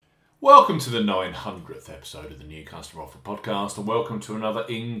Welcome to the 900th episode of the New Customer Offer podcast, and welcome to another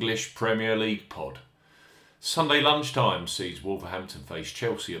English Premier League pod. Sunday lunchtime sees Wolverhampton face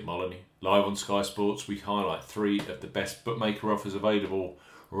Chelsea at Molineux. Live on Sky Sports, we highlight three of the best bookmaker offers available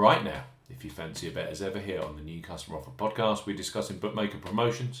right now. If you fancy a bet as ever here on the New Customer Offer podcast, we're discussing bookmaker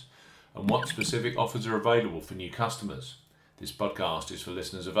promotions and what specific offers are available for new customers. This podcast is for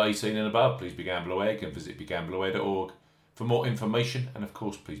listeners of 18 and above. Please be gamble aware and visit begambleaware.org for more information, and of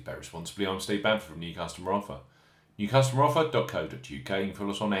course, please bet responsibly. I'm Steve Bamford from New Customer Offer. newcustomeroffer.co.uk. You can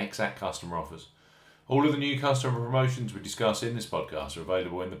follow us on X at Customer Offers. All of the new customer promotions we discuss in this podcast are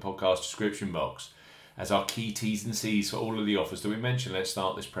available in the podcast description box. As our key T's and C's for all of the offers that we mentioned, let's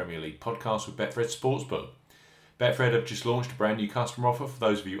start this Premier League podcast with Betfred Sportsbook. Betfred have just launched a brand new customer offer for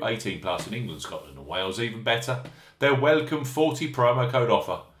those of you 18 plus in England, Scotland and Wales. Even better, their Welcome 40 promo code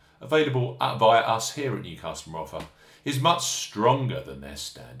offer, available via us here at New Customer Offer, is much stronger than their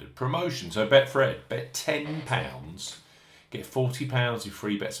standard promotion. So Betfred, bet £10, get £40 in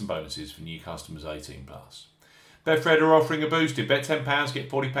free bets and bonuses for new customers 18 plus. Betfred are offering a boosted bet £10, get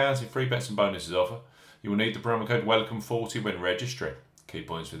 £40 in free bets and bonuses offer. You will need the promo code WELCOME40 when registering. Key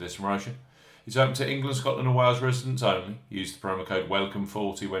points for this promotion: it's open to England, Scotland and Wales residents only. Use the promo code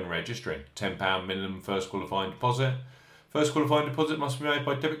WELCOME40 when registering. £10 minimum first qualifying deposit. First qualifying deposit must be made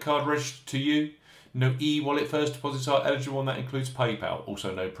by debit card registered to you. No e-wallet first deposits are eligible, and that includes PayPal.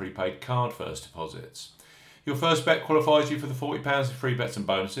 Also no prepaid card first deposits. Your first bet qualifies you for the £40 in free bets and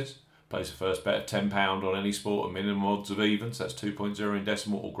bonuses. Place a first bet of £10 on any sport at minimum odds of evens, that's 2.0 in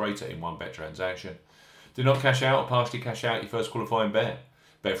decimal or greater in one bet transaction. Do not cash out or partially cash out your first qualifying bet.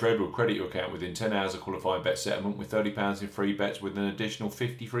 Betfred will credit your account within 10 hours of qualifying bet settlement with £30 in free bets with an additional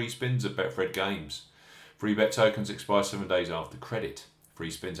 50 free spins at Betfred games. Free bet tokens expire 7 days after credit. Free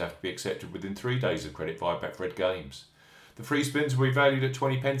spins have to be accepted within 3 days of credit via Betfred games. The free spins will be valued at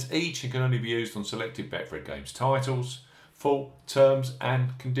 20p each and can only be used on selected Betfred games titles. Full terms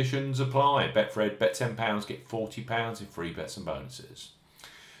and conditions apply. Betfred, bet £10, get £40 in free bets and bonuses.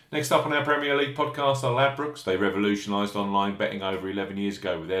 Next up on our Premier League podcast are Ladbrokes. They revolutionised online betting over 11 years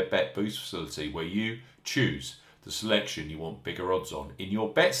ago with their Bet Boost facility, where you choose the selection you want bigger odds on in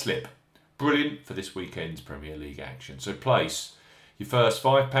your bet slip. Brilliant for this weekend's Premier League action. So place your first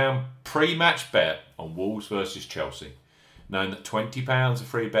 £5 pre-match bet on Wolves versus Chelsea, knowing that £20 of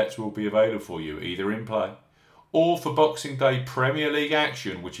free bets will be available for you either in play or for Boxing Day Premier League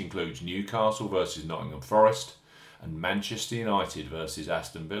action, which includes Newcastle versus Nottingham Forest and Manchester United versus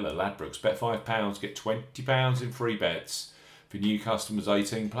Aston Villa. Ladbrokes, bet £5, get £20 in free bets for new customers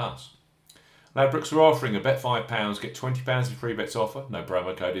 18 plus. Ladbrokes are offering a bet £5, get £20 in free bets offer. No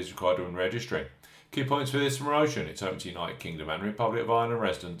promo code is required when registering. Key points for this promotion: it's open to United Kingdom and Republic of Ireland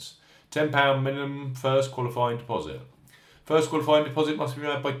residents. £10 minimum first qualifying deposit. First qualifying deposit must be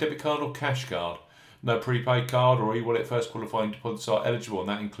made by debit card or cash card. No prepaid card or e-wallet first qualifying deposits are eligible, and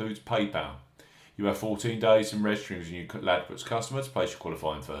that includes PayPal. You have 14 days in registering as a new Ladbrokes customer to place your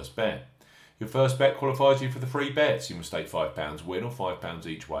qualifying first bet. Your first bet qualifies you for the free bets. You must stake £5 win or £5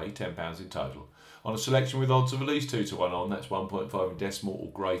 each way, £10 in total, on a selection with odds of at least 2 to 1 on, that's 1.5 in decimal or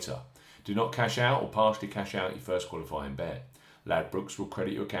greater. Do not cash out or partially cash out your first qualifying bet. Ladbrokes will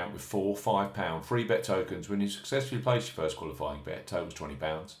credit your account with 4 £5 free bet tokens when you successfully place your first qualifying bet. Totals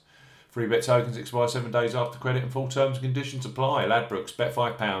 £20. Free bet tokens expire 7 days after credit and full terms and conditions apply. Ladbrokes, bet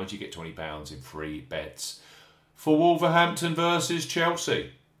 £5, you get £20 in free bets for Wolverhampton versus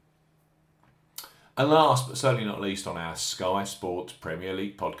Chelsea. And last but certainly not least on our Sky Sports Premier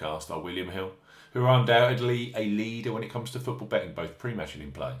League podcast are William Hill, who are undoubtedly a leader when it comes to football betting, both pre-match and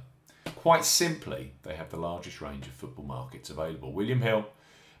in play. Quite simply, they have the largest range of football markets available. William Hill,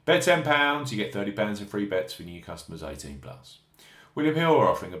 bet £10, you get £30 in free bets for new customers 18 plus. William Hill are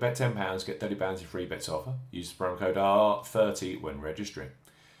offering a bet £10, get £30 in free bets offer. Use the promo code R30 when registering.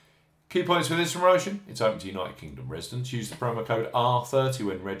 Key points for this promotion: it's open to United Kingdom residents. Use the promo code R30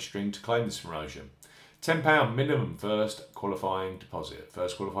 when registering to claim this promotion. £10 minimum first qualifying deposit.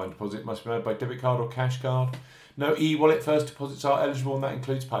 First qualifying deposit must be made by debit card or cash card. No e-wallet first deposits are eligible, and that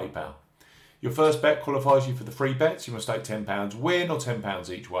includes PayPal. Your first bet qualifies you for the free bets. You must stake £10 win or £10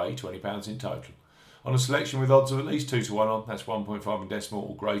 each way, £20 in total, on a selection with odds of at least 2 to 1 on, that's 1.5 in decimal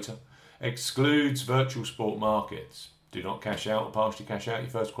or greater. Excludes virtual sport markets. Do not cash out or partially cash out your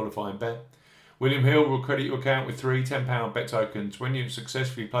first qualifying bet. William Hill will credit your account with 3 £10 bet tokens when you've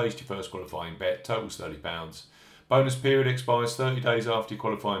successfully placed your first qualifying bet. Totals £30. Bonus period expires 30 days after your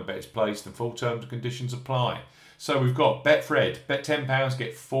qualifying bet is placed, and full terms and conditions apply. So we've got Betfred, bet £10,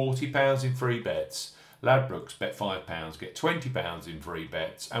 get £40 in free bets. Ladbrokes, bet £5, get £20 in free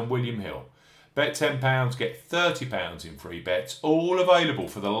bets. And William Hill, Bet £10, get £30 in free bets, all available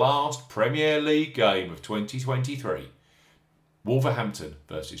for the last Premier League game of 2023. Wolverhampton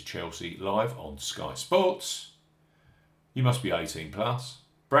versus Chelsea, live on Sky Sports. You must be 18 plus,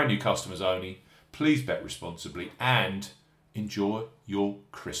 brand new customers only. Please bet responsibly and enjoy your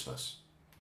Christmas.